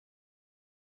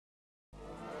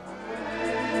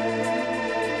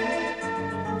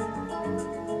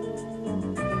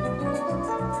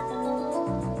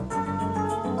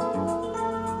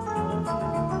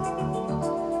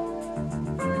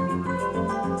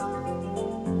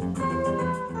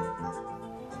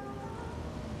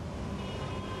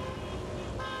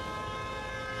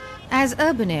As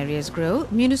urban areas grow,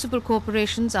 municipal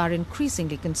corporations are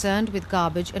increasingly concerned with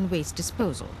garbage and waste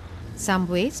disposal. Some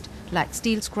waste, like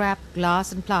steel scrap,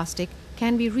 glass and plastic,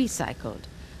 can be recycled.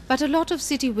 But a lot of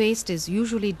city waste is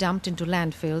usually dumped into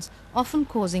landfills, often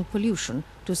causing pollution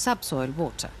to subsoil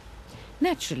water.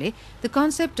 Naturally, the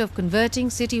concept of converting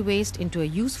city waste into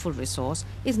a useful resource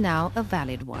is now a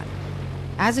valid one,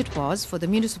 as it was for the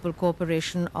Municipal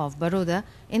Corporation of Baroda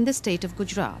in the state of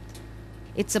Gujarat.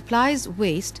 It supplies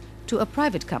waste to a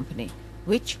private company,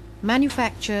 which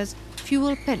manufactures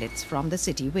fuel pellets from the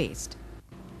city waste.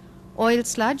 Oil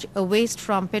sludge, a waste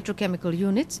from petrochemical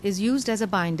units, is used as a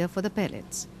binder for the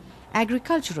pellets.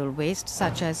 Agricultural waste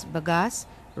such as bagasse,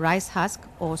 rice husk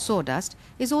or sawdust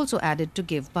is also added to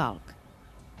give bulk.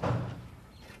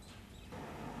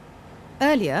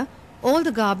 Earlier, all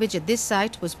the garbage at this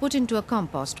site was put into a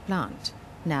compost plant.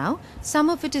 Now, some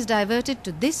of it is diverted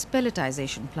to this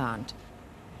pelletization plant.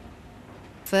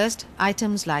 First,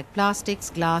 items like plastics,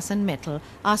 glass and metal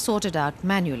are sorted out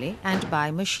manually and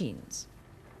by machines.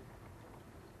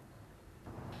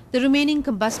 The remaining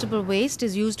combustible waste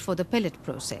is used for the pellet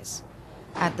process.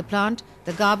 At the plant,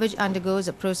 the garbage undergoes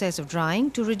a process of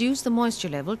drying to reduce the moisture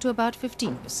level to about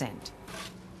 15%.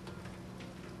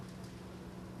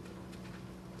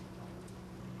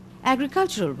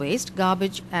 Agricultural waste,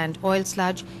 garbage and oil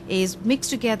sludge is mixed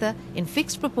together in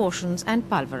fixed proportions and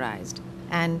pulverized,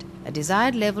 and a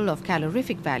desired level of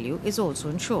calorific value is also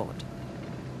ensured.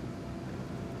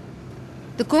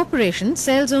 The corporation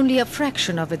sells only a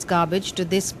fraction of its garbage to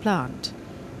this plant,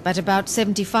 but about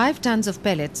 75 tons of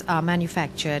pellets are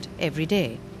manufactured every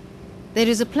day. There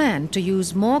is a plan to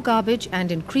use more garbage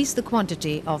and increase the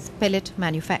quantity of pellet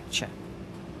manufacture.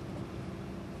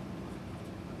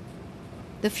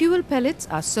 The fuel pellets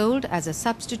are sold as a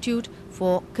substitute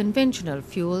for conventional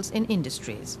fuels in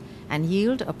industries and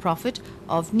yield a profit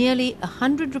of nearly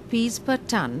 100 rupees per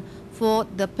ton for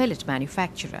the pellet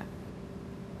manufacturer.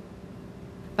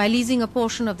 By leasing a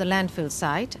portion of the landfill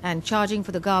site and charging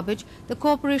for the garbage, the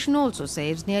corporation also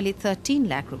saves nearly 13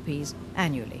 lakh rupees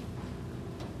annually.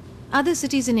 Other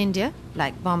cities in India,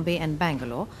 like Bombay and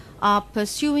Bangalore, are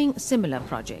pursuing similar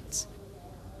projects.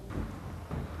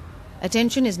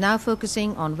 Attention is now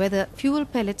focusing on whether fuel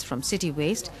pellets from city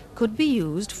waste could be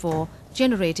used for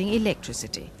generating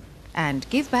electricity and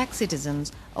give back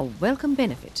citizens a welcome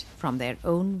benefit from their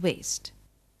own waste.